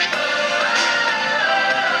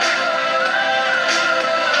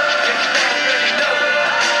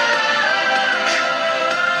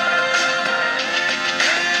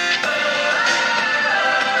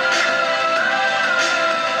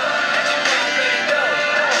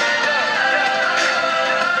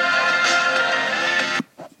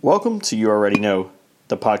Welcome to You Already Know,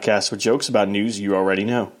 the podcast with jokes about news you already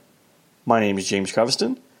know. My name is James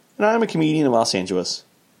Creviston, and I am a comedian in Los Angeles.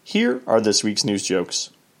 Here are this week's news jokes.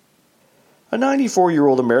 A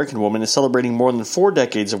 94-year-old American woman is celebrating more than 4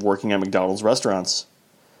 decades of working at McDonald's restaurants.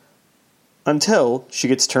 Until she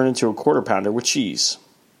gets turned into a quarter pounder with cheese.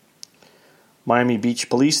 Miami Beach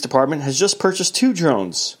Police Department has just purchased 2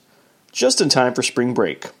 drones, just in time for spring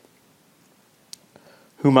break.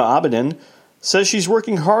 Huma Abedin says she's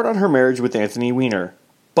working hard on her marriage with Anthony Weiner,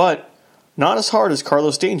 but not as hard as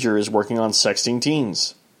Carlos Danger is working on sexting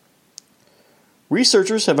teens.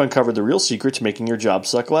 Researchers have uncovered the real secret to making your job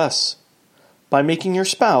suck less, by making your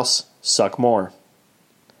spouse suck more.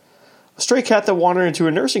 A stray cat that wandered into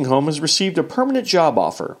a nursing home has received a permanent job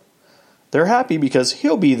offer. They're happy because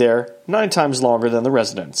he'll be there 9 times longer than the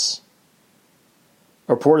residents.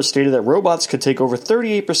 A report has stated that robots could take over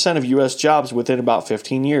 38% of U.S. jobs within about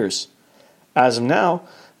 15 years. As of now,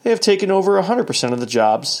 they have taken over 100% of the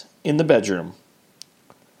jobs in the bedroom.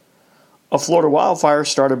 A Florida wildfire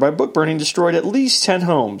started by book burning destroyed at least 10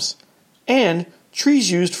 homes and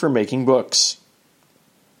trees used for making books.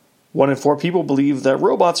 1 in 4 people believe that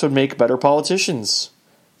robots would make better politicians.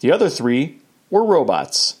 The other 3 were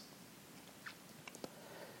robots.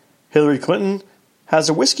 Hillary Clinton has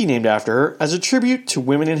a whiskey named after her as a tribute to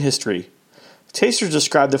women in history. Tasters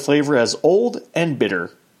describe the flavor as old and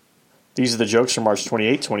bitter. These are the jokes from March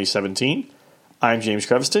 28, 2017. I'm James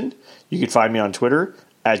Creviston. You can find me on Twitter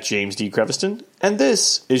at James D. Creviston, and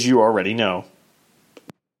this is You Already Know.